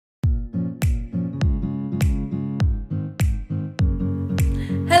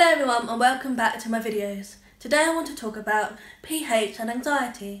Mum and welcome back to my videos. Today I want to talk about PH and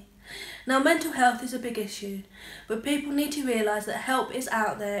anxiety. Now mental health is a big issue, but people need to realise that help is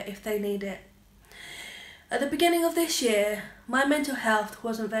out there if they need it. At the beginning of this year, my mental health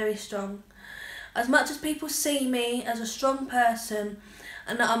wasn't very strong. As much as people see me as a strong person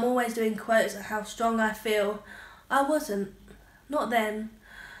and that I'm always doing quotes at how strong I feel, I wasn't. Not then.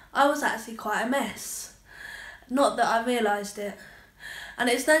 I was actually quite a mess. Not that I realised it. And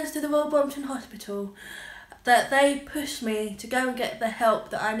it's thanks to the Royal Brompton Hospital that they pushed me to go and get the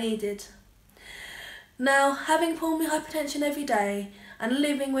help that I needed. Now, having pulmonary hypertension every day and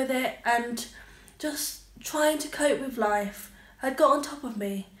living with it and just trying to cope with life had got on top of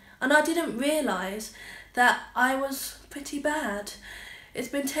me, and I didn't realise that I was pretty bad. It's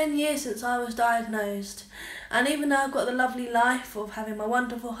been 10 years since I was diagnosed, and even though I've got the lovely life of having my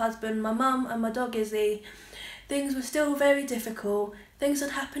wonderful husband, my mum and my dog Izzy, things were still very difficult. Things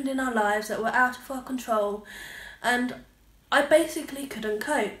had happened in our lives that were out of our control, and I basically couldn't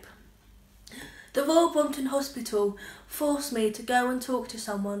cope. The Royal Brompton Hospital forced me to go and talk to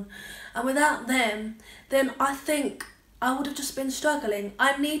someone, and without them, then I think I would have just been struggling.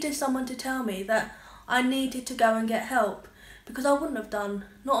 I needed someone to tell me that I needed to go and get help, because I wouldn't have done,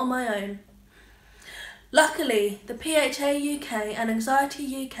 not on my own. Luckily, the PHA UK and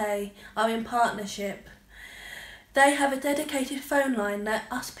Anxiety UK are in partnership. They have a dedicated phone line that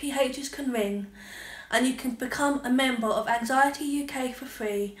us PHs can ring, and you can become a member of Anxiety UK for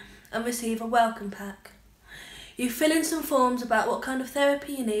free and receive a welcome pack. You fill in some forms about what kind of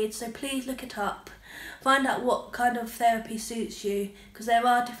therapy you need, so please look it up. Find out what kind of therapy suits you, because there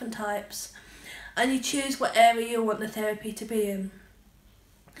are different types, and you choose what area you want the therapy to be in.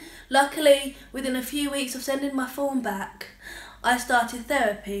 Luckily, within a few weeks of sending my form back, I started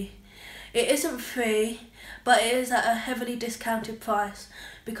therapy. It isn't free, but it is at a heavily discounted price,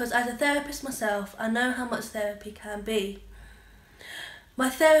 because as a therapist myself, I know how much therapy can be. My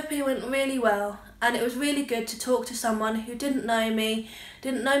therapy went really well, and it was really good to talk to someone who didn't know me,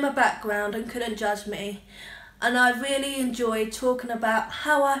 didn't know my background and couldn't judge me. And I really enjoyed talking about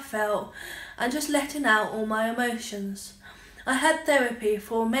how I felt and just letting out all my emotions. I had therapy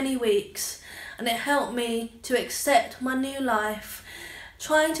for many weeks, and it helped me to accept my new life,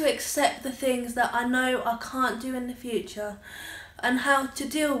 trying to accept the things that I know I can't do in the future, and how to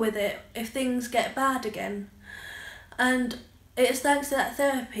deal with it if things get bad again. And it's thanks to that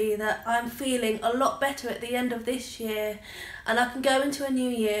therapy that I'm feeling a lot better at the end of this year, and I can go into a new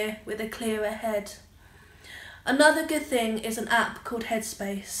year with a clearer head. Another good thing is an app called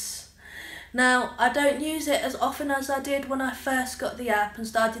Headspace. Now, I don't use it as often as I did when I first got the app and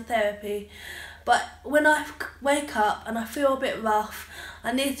started therapy, but when I wake up and I feel a bit rough,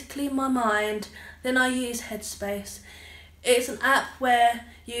 I need to clean my mind, then I use Headspace. It's an app where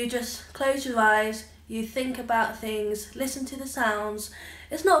you just close your eyes, you think about things, listen to the sounds.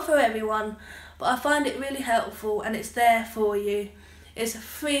 It's not for everyone, but I find it really helpful, and it's there for you. It's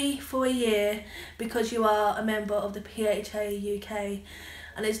free for a year because you are a member of the PHA UK,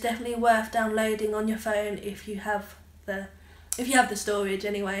 and it's definitely worth downloading on your phone if you have the storage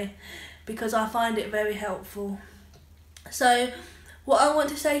anyway, because I find it very helpful. So what I want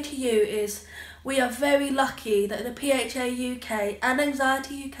to say to you is we are very lucky that the PHA UK and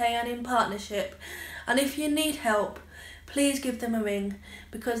Anxiety UK are in partnership, and if you need help, please give them a ring,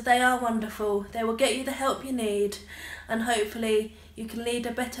 because they are wonderful. They will get you the help you need, and hopefully you can lead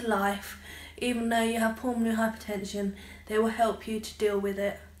a better life. Even though you have pulmonary hypertension, they will help you to deal with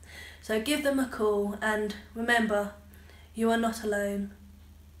it. So give them a call, and remember, you are not alone.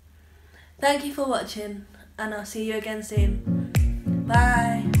 Thank you for watching, and I'll see you again soon.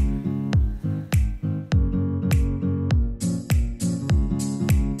 Bye.